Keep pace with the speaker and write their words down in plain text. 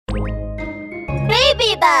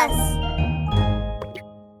Baby Bus!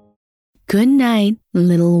 Good night,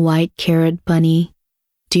 little white carrot bunny.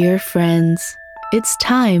 Dear friends, it's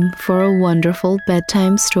time for a wonderful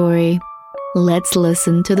bedtime story. Let's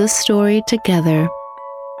listen to the story together.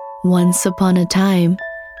 Once upon a time,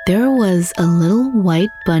 there was a little white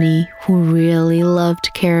bunny who really loved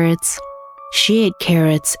carrots. She ate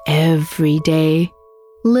carrots every day,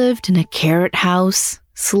 lived in a carrot house,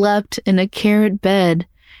 slept in a carrot bed,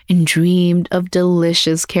 and dreamed of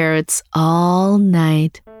delicious carrots all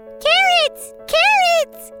night. Carrots!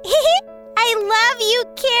 Carrots! I love you,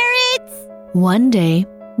 carrots! One day,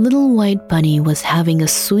 little white bunny was having a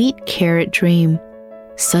sweet carrot dream.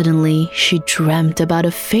 Suddenly, she dreamt about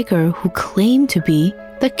a figure who claimed to be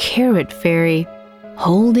the carrot fairy,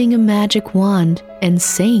 holding a magic wand and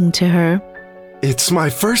saying to her, "It's my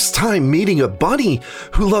first time meeting a bunny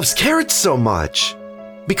who loves carrots so much.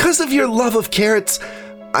 Because of your love of carrots,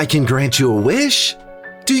 I can grant you a wish.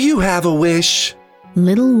 Do you have a wish?"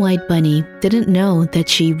 Little white bunny didn't know that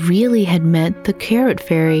she really had met the carrot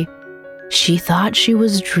fairy. She thought she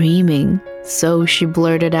was dreaming, so she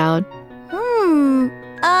blurted out,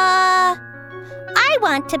 I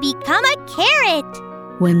want to become a carrot.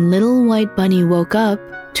 When little white bunny woke up,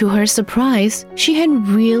 to her surprise, she had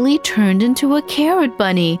really turned into a carrot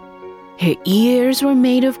bunny. Her ears were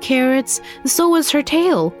made of carrots, so was her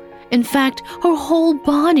tail. In fact, her whole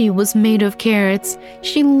body was made of carrots.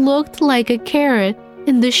 She looked like a carrot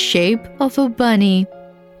in the shape of a bunny.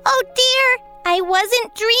 Oh dear, I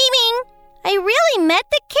wasn't dreaming. I really met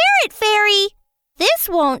the carrot fairy. This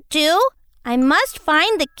won't do. I must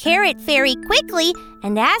find the carrot fairy quickly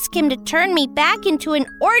and ask him to turn me back into an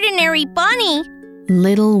ordinary bunny.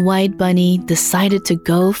 Little white bunny decided to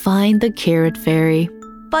go find the carrot fairy.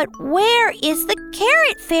 But where is the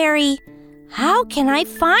carrot fairy? How can I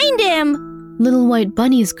find him? Little white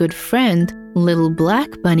bunny's good friend, little black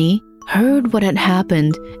bunny, heard what had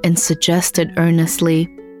happened and suggested earnestly,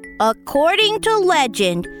 According to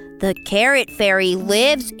legend, the carrot fairy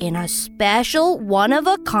lives in a special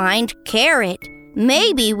one-of-a-kind carrot.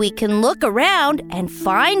 Maybe we can look around and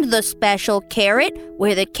find the special carrot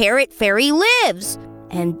where the carrot fairy lives.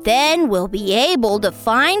 And then we'll be able to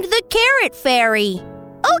find the carrot fairy.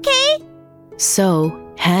 Okay. So,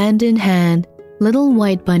 hand in hand, little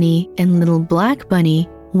white bunny and little black bunny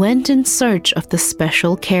went in search of the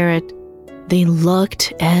special carrot. They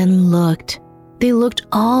looked and looked. They looked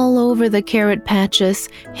all over the carrot patches,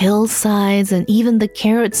 hillsides, and even the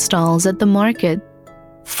carrot stalls at the market.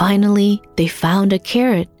 Finally, they found a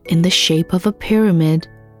carrot in the shape of a pyramid,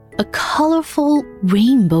 a colorful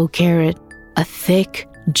rainbow carrot, a thick,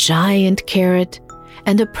 giant carrot,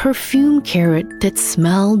 and a perfume carrot that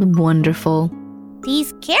smelled wonderful.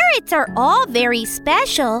 These carrots are all very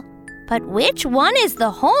special, but which one is the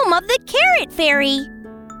home of the carrot fairy?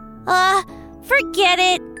 Forget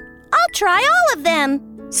it. I'll try all of them.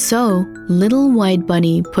 So, little white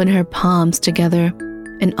bunny put her palms together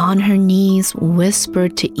and on her knees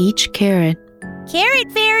whispered to each carrot,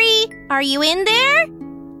 Carrot fairy, are you in there?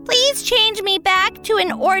 Please change me back to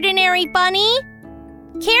an ordinary bunny.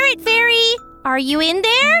 Carrot fairy, are you in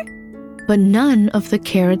there? But none of the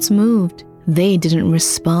carrots moved. They didn't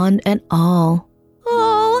respond at all.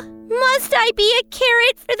 Oh, must I be a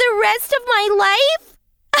carrot for the rest of my life?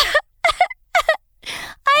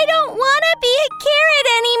 I don't want to be a carrot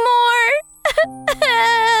anymore.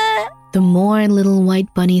 The more little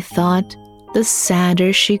white bunny thought, the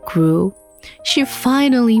sadder she grew. She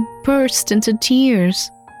finally burst into tears.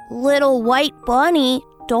 Little white bunny,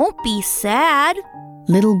 don't be sad.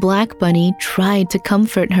 Little black bunny tried to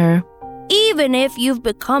comfort her. Even if you've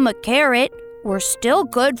become a carrot, we're still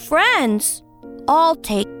good friends. I'll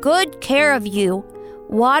take good care of you,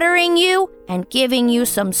 watering you and giving you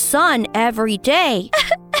some sun every day.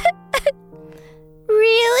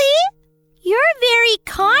 Really? You're very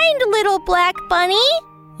kind, little black bunny.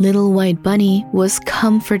 Little white bunny was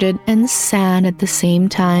comforted and sad at the same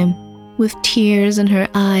time. With tears in her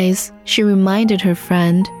eyes, she reminded her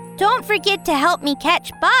friend, Don't forget to help me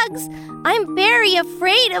catch bugs. I'm very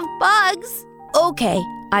afraid of bugs. Okay,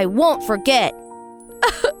 I won't forget.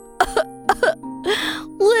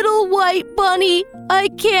 Little white bunny, I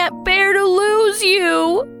can't bear to lose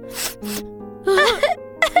you.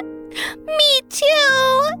 Me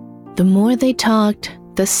too. The more they talked,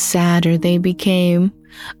 the sadder they became.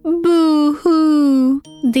 Boo-hoo!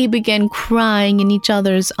 They began crying in each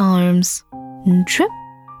other's arms. Trip!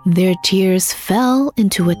 Their tears fell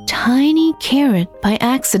into a tiny carrot by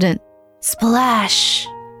accident. Splash!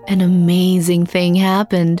 An amazing thing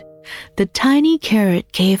happened. The tiny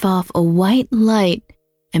carrot gave off a white light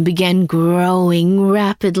and began growing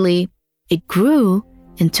rapidly. It grew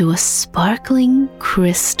into a sparkling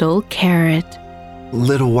crystal carrot.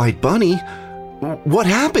 Little white bunny, what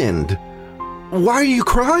happened? Why are you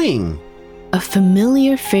crying? A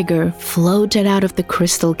familiar figure floated out of the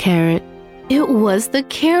crystal carrot. It was the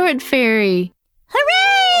carrot fairy.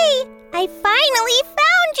 Hooray! I finally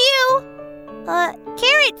found you!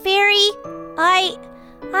 Carrot fairy,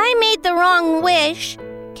 I made the wrong wish.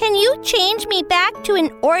 Can you change me back to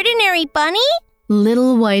an ordinary bunny?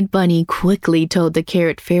 Little white bunny quickly told the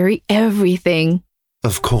carrot fairy everything.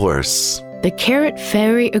 Of course. The carrot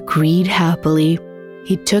fairy agreed happily.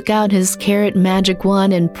 He took out his carrot magic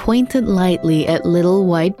wand and pointed lightly at little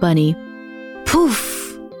white bunny.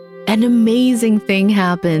 Poof! An amazing thing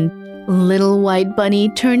happened. Little white bunny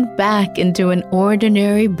turned back into an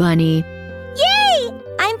ordinary bunny. Yay!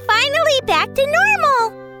 I'm finally back to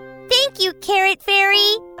normal! Thank you, carrot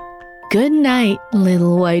fairy. Good night,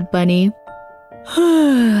 little white bunny.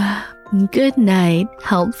 Good night,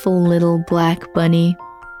 helpful little black bunny.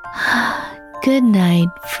 Good night,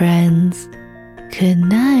 friends. Good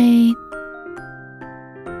night.